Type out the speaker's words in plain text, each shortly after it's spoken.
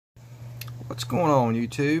What's going on,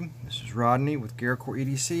 YouTube? This is Rodney with Kershaw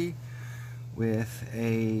EDC with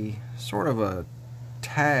a sort of a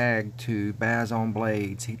tag to Baz on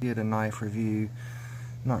Blades. He did a knife review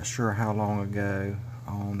not sure how long ago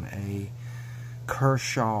on a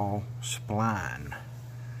Kershaw Spline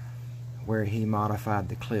where he modified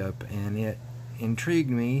the clip, and it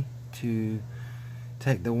intrigued me to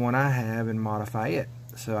take the one I have and modify it.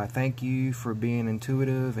 So I thank you for being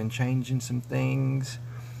intuitive and changing some things.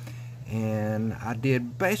 And I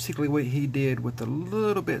did basically what he did with a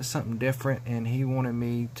little bit something different, and he wanted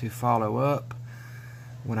me to follow up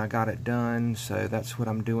when I got it done, so that's what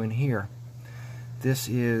I'm doing here. This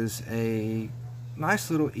is a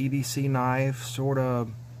nice little EDC knife, sort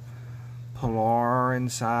of polar in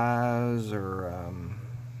size, or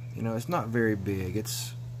you know, it's not very big.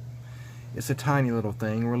 It's a tiny little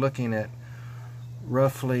thing. We're looking at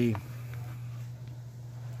roughly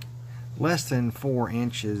less than 4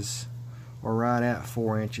 inches, or right at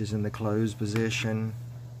 4 inches in the closed position,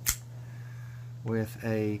 with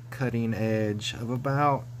a cutting edge of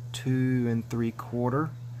about 2 3/4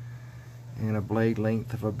 and a blade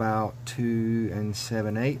length of about 2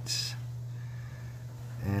 7/8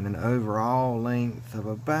 and an overall length of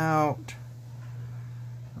about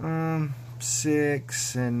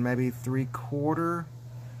 6 and maybe 3/4,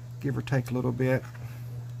 give or take a little bit.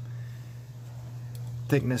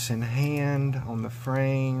 Thickness in hand on the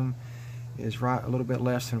frame is right a little bit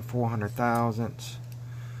less than 400 thousandths.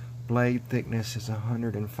 Blade thickness is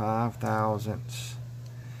 105 thousandths.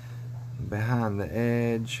 Behind the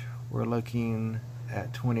edge we're looking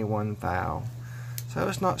at 21 thou. So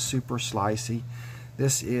it's not super slicey.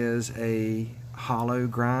 This is a hollow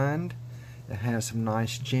grind. It has some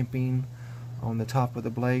nice jimping on the top of the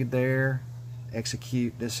blade there.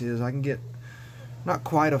 Execute, this is, I can get not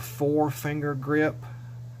quite a 4-finger grip.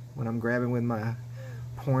 When I'm grabbing with my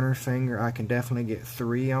pointer finger, I can definitely get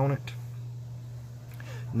 3 on it.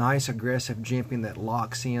 Nice aggressive jimping that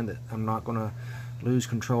locks in, that I'm not going to lose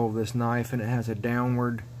control of this knife. And it has a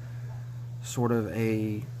downward, sort of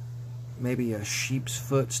a maybe a sheep's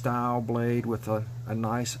foot style blade with a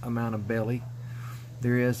nice amount of belly.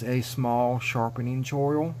 There is a small sharpening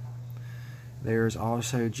choil. There's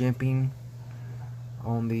also jimping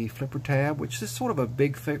on the flipper tab, which is sort of a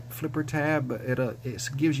big flipper tab, but it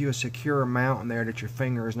gives you a secure mount in there that your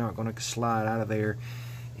finger is not going to slide out of there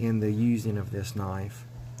in the using of this knife.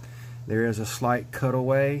 There is a slight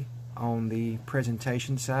cutaway on the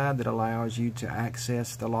presentation side that allows you to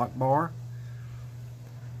access the lock bar.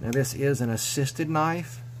 Now this is an assisted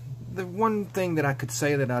knife. The one thing that I could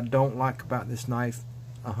say that I don't like about this knife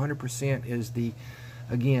 100% is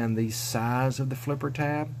again, the size of the flipper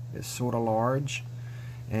tab. It's sort of large,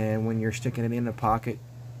 and when you're sticking it in the pocket,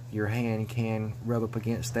 your hand can rub up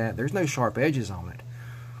against that. There's no sharp edges on it,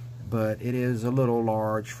 but it is a little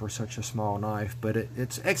large for such a small knife, but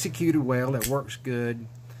it's executed well. It works good.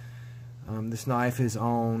 This knife is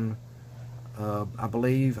on, I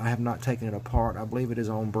believe, I have not taken it apart, I believe it is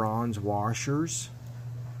on bronze washers.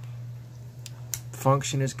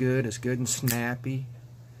 Function is good. It's good and snappy.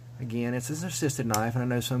 Again, it's an assisted knife, and I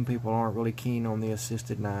know some people aren't really keen on the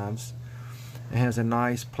assisted knives. It has a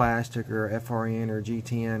nice plastic or FRN or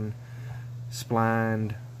G10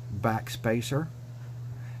 splined back spacer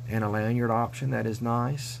and a lanyard option. That is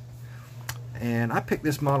nice. And I picked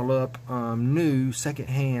this model up new,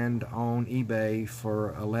 secondhand on eBay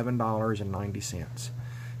for $11.90.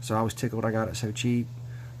 So I was tickled I got it so cheap.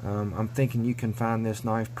 I'm thinking you can find this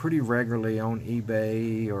knife pretty regularly on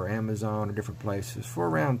eBay or Amazon or different places for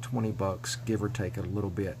around 20 bucks, give or take a little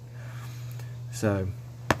bit. So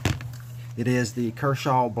it is the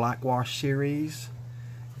Kershaw Blackwash series,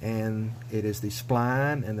 and it is the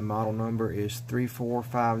Spline, and the model number is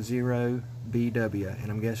 3450BW, and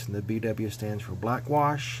I'm guessing the BW stands for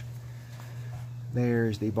Blackwash.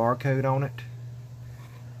 There's the barcode on it.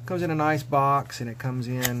 Comes in a nice box, and it comes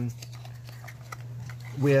in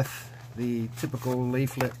with the typical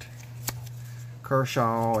leaflet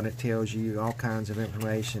Kershaw, and it tells you all kinds of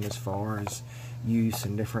information as far as use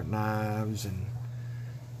and different knives, and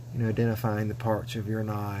you know, identifying the parts of your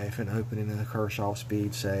knife, and opening the Kershaw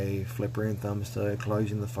speed safe, flipper and thumb stud,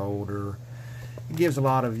 closing the folder. It gives a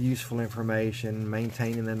lot of useful information,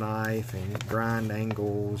 maintaining the knife, and grind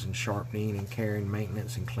angles, and sharpening, and carrying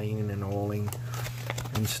maintenance, and cleaning, and oiling,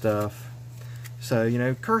 and stuff. So, you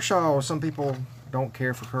know, Kershaw, some people don't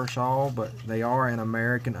care for Kershaw, but they are an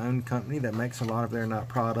American-owned company that makes a lot of their knife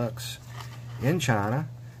products in China,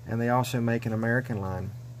 and they also make an American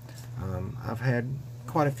line. I've had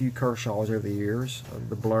quite a few Kershaws over the years,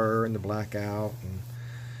 the Blur and the Blackout and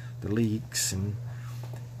the Leaks, and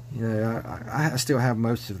you know, I still have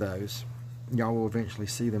most of those. Y'all will eventually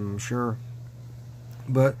see them, I'm sure.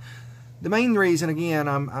 But the main reason, again,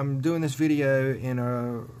 I'm doing this video in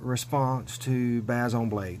a response to Baz on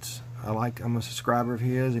Blades. I'm a subscriber of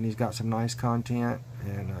his, and he's got some nice content,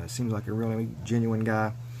 and seems like a really genuine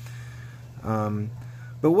guy.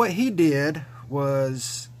 But what he did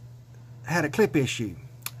was had a clip issue,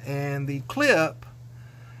 and the clip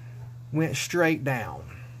went straight down.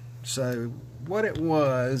 So what it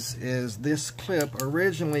was is this clip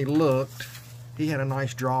originally looked, he had a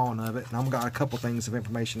nice drawing of it, and I've got a couple things of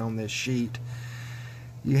information on this sheet.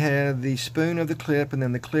 You had the spoon of the clip, and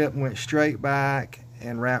then the clip went straight back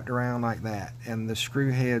and wrapped around like that, and the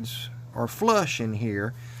screw heads are flush in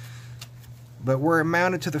here, but where it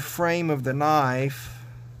mounted to the frame of the knife,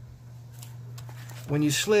 when you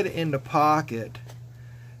slid it in the pocket,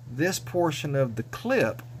 this portion of the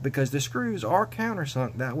clip, because the screws are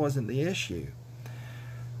countersunk, that wasn't the issue.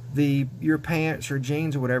 Your pants or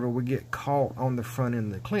jeans or whatever would get caught on the front end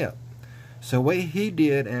of the clip. So what he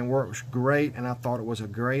did, and works great, and I thought it was a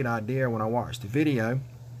great idea when I watched the video,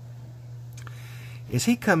 is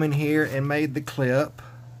he come in here and made the clip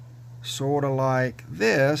sort of like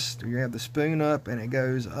this. You have the spoon up and it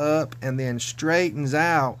goes up and then straightens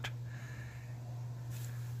out.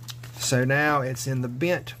 So now it's in the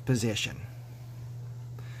bent position.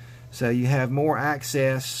 So you have more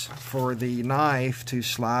access for the knife to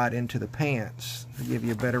slide into the pants to give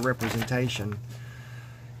you a better representation.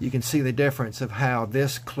 You can see the difference of how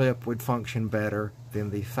this clip would function better than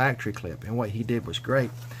the factory clip, and what he did was great.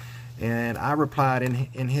 And I replied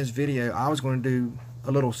in his video, I was going to do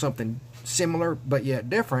a little something similar but yet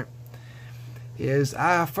different, is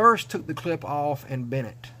I first took the clip off and bent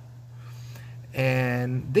it.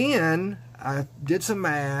 And then I did some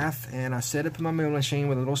math, and I set up in my milling machine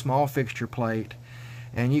with a little small fixture plate,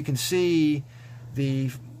 and you can see the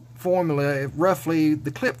formula. Roughly the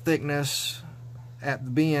clip thickness at the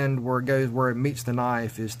bend where it goes, where it meets the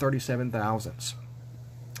knife, is 37 thousandths,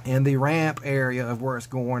 and the ramp area of where it's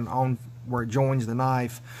going on, where it joins the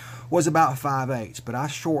knife, was about 5/8, but I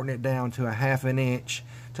shortened it down to a 1/2 inch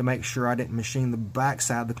to make sure I didn't machine the back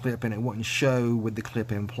side of the clip and it wouldn't show with the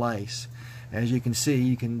clip in place. As you can see,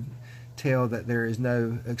 you can tell that there is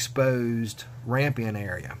no exposed ramp in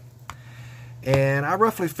area. And I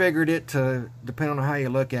roughly figured it to, depending on how you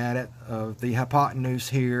look at it, the hypotenuse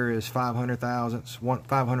here is 500 thousandths,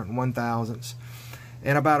 501 thousandths,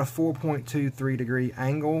 and about a 4.23 degree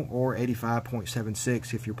angle, or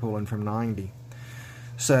 85.76 if you're pulling from 90.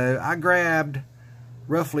 So I grabbed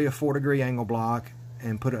roughly a 4-degree angle block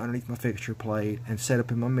and put it underneath my fixture plate and set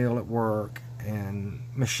up in my mill at work and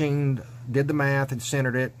machined, did the math and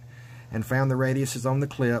centered it and found the radiuses on the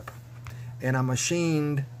clip, and I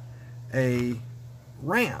machined a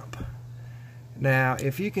ramp. Now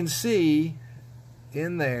if you can see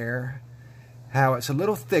in there how it's a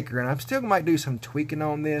little thicker, and I still might do some tweaking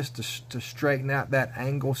on this to straighten out that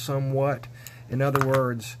angle somewhat. In other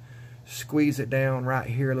words, squeeze it down right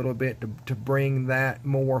here a little bit to bring that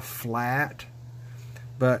more flat.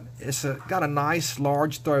 But it's got a nice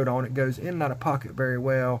large throat on it, goes in and out of pocket very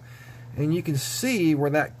well, and you can see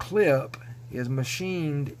where that clip is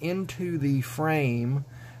machined into the frame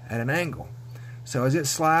at an angle. So as it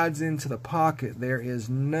slides into the pocket, there is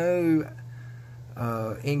no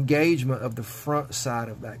engagement of the front side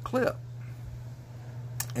of that clip,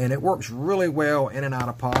 and it works really well in and out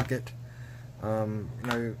of pocket. You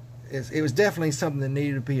know, it was definitely something that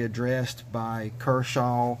needed to be addressed by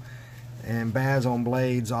Kershaw, and Baz on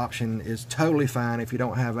Blades option is totally fine if you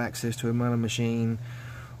don't have access to a milling machine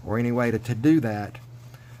or any way to do that.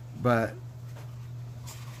 But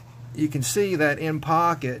you can see that in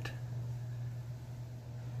pocket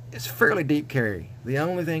it's fairly deep carry. The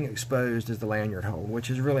only thing exposed is the lanyard hole, which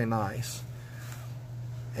is really nice.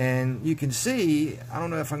 And you can see, I don't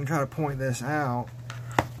know if I can try to point this out,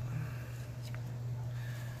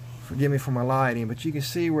 forgive me for my lighting, but you can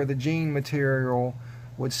see where the jean material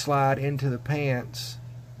would slide into the pants.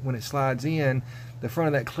 When it slides in, the front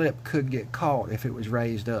of that clip could get caught if it was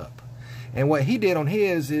raised up. And what he did on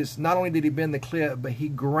his is, not only did he bend the clip, but he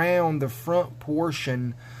ground the front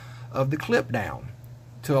portion of the clip down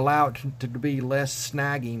to allow it to be less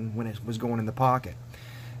snagging when it was going in the pocket.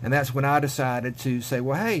 And that's when I decided to say,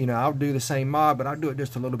 well, hey, you know, I'll do the same mod, but I'll do it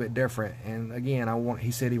just a little bit different. And again,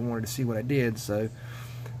 he said he wanted to see what I did, so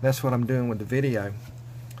that's what I'm doing with the video.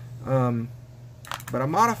 But I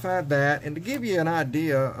modified that, and to give you an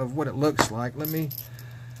idea of what it looks like,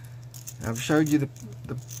 I've showed you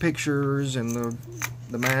the pictures and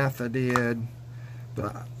the math I did,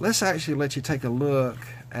 but let's actually let you take a look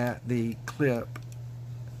at the clip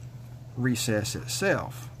recess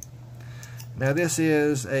itself. Now this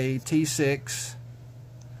is a T6,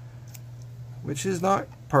 which is not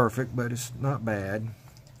perfect, but it's not bad.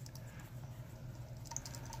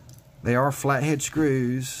 They are flathead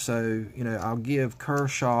screws, so you know I'll give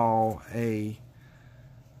Kershaw a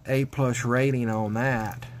A+ rating on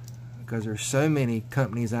that, because there's so many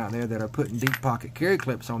companies out there that are putting deep pocket carry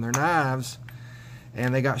clips on their knives,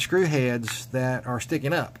 and they got screw heads that are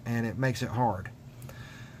sticking up, and it makes it hard.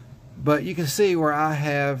 But you can see where I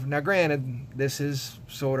have, now granted, this is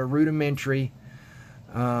sort of rudimentary.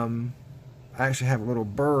 I actually have a little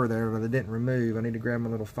burr there that I didn't remove. I need to grab my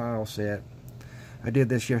little file set. I did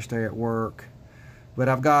this yesterday at work, but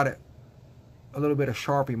I've got it a little bit of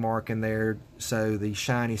Sharpie mark in there, so the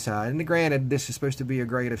shiny side, and granted this is supposed to be a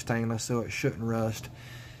grade of stainless, so it shouldn't rust.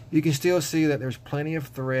 You can still see that there's plenty of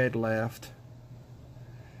thread left,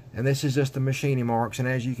 and this is just the machining marks, and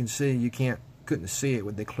as you can see, you couldn't see it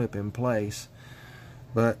with the clip in place,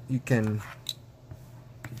 but you can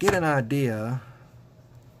get an idea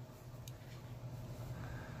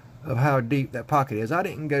of how deep that pocket is. I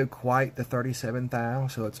didn't go quite the 37 thou,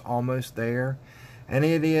 so it's almost there. And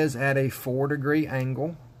it is at a 4-degree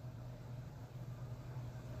angle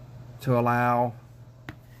to allow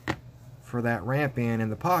for that ramp in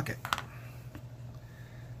the pocket.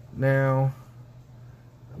 Now,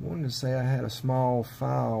 I wanted to say I had a small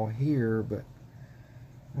file here, but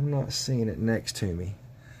I'm not seeing it next to me.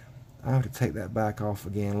 I'll have to take that back off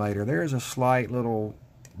again later. There's a slight little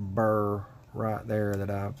burr right there that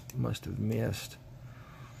I must have missed.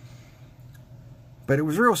 But it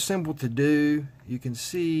was real simple to do. You can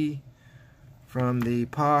see from the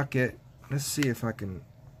pocket, let's see if I can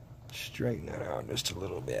straighten that out just a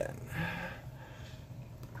little bit.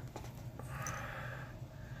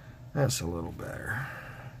 That's a little better,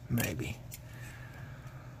 maybe.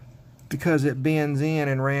 Because it bends in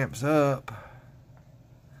and ramps up,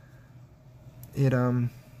 it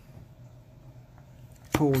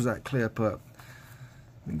pulls that clip up.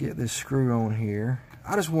 Let me get this screw on here.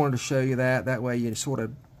 I just wanted to show you that way you sort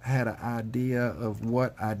of had an idea of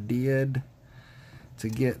what I did to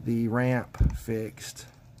get the ramp fixed.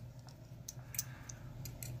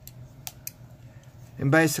 And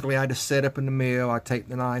basically I just set up in the mill, I taped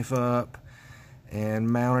the knife up and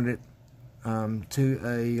mounted it to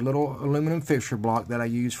a little aluminum fixture block that I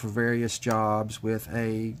use for various jobs with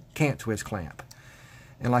a cant twist clamp.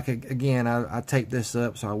 And like again, I taped this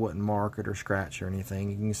up so I wouldn't mark it or scratch or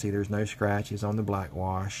anything. You can see there's no scratches on the black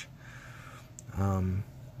wash. And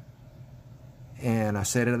I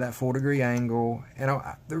set it at that 4-degree angle. And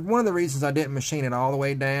one of the reasons I didn't machine it all the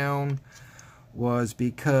way down was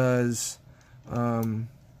because I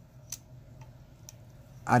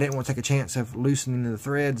didn't want to take a chance of loosening the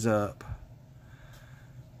threads up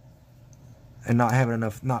and not having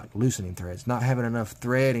enough, not having enough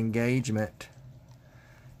thread engagement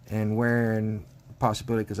and wearing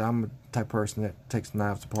possibility, because I'm the type of person that takes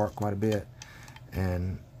knives apart quite a bit,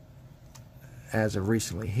 and as of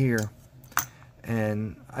recently here,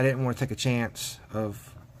 and I didn't want to take a chance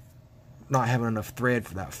of not having enough thread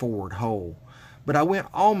for that forward hole. But I went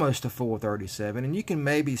almost a full 37, and you can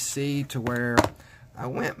maybe see to where I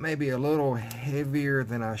went maybe a little heavier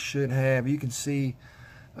than I should have. You can see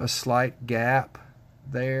a slight gap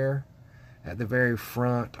there at the very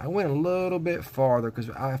front. I went a little bit farther because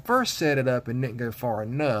I first set it up and didn't go far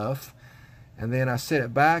enough, and then I set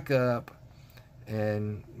it back up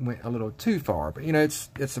and went a little too far. But you know,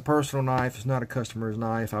 it's a personal knife, it's not a customer's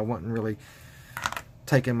knife. I wasn't really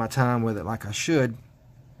taking my time with it like I should,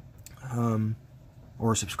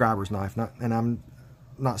 or a subscriber's knife. And I'm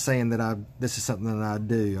not saying that this is something that I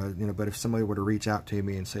do, you know, but if somebody were to reach out to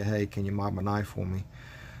me and say, hey, can you mod my knife for me,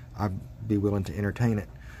 I'd be willing to entertain it.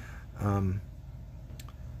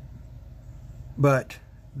 But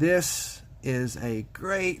this is a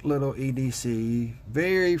great little EDC,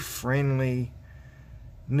 very friendly,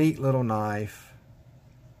 neat little knife.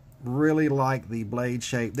 Really like the blade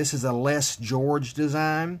shape. This is a Les George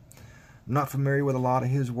design. I'm not familiar with a lot of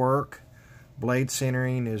his work. Blade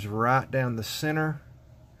centering is right down the center.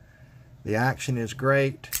 The action is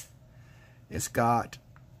great. It's got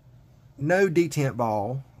no detent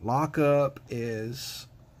ball. Lockup is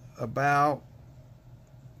about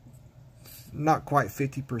not quite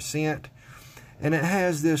 50%, and it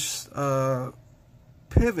has this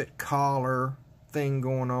pivot collar thing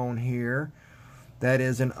going on here that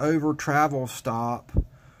is an over travel stop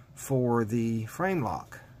for the frame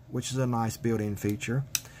lock, which is a nice built-in feature.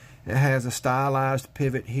 It has a stylized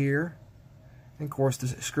pivot here, and of course the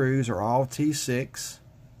screws are all T6.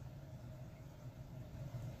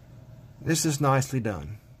 This is nicely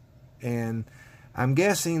done, and I'm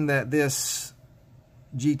guessing that this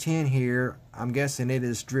G10 here I'm guessing it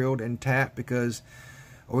is drilled and tapped, because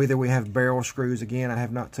or either we have barrel screws. Again, I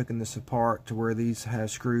have not taken this apart to where these have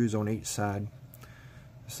screws on each side.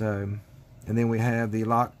 So, and then we have the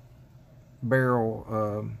lock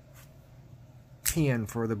barrel pin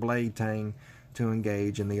for the blade tang to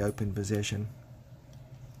engage in the open position.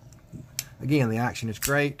 Again, the action is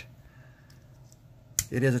great.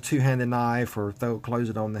 It is a two-handed knife, or close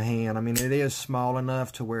it on the hand. I mean, it is small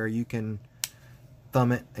enough to where you can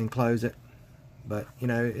thumb it and close it. But, you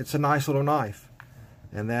know, it's a nice little knife.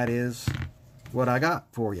 And that is what I got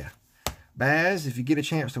for you. Baz, if you get a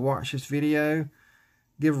chance to watch this video,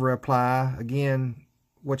 give a reply. Again,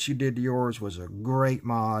 what you did to yours was a great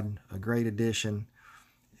mod, a great addition,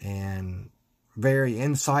 and very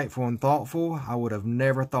insightful and thoughtful. I would have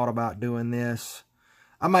never thought about doing this.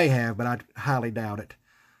 I may have, but I highly doubt it.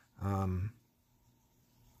 On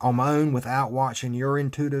my own, without watching your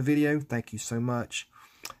intuitive video. Thank you so much.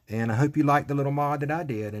 And I hope you liked the little mod that I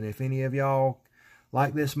did. And if any of y'all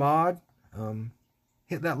like this mod,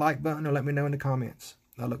 hit that like button or let me know in the comments.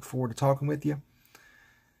 I look forward to talking with you.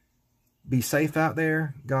 Be safe out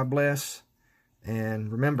there. God bless.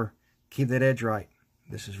 And remember, keep that edge right.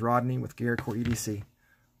 This is Rodney with Garrick EDC.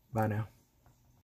 Bye now.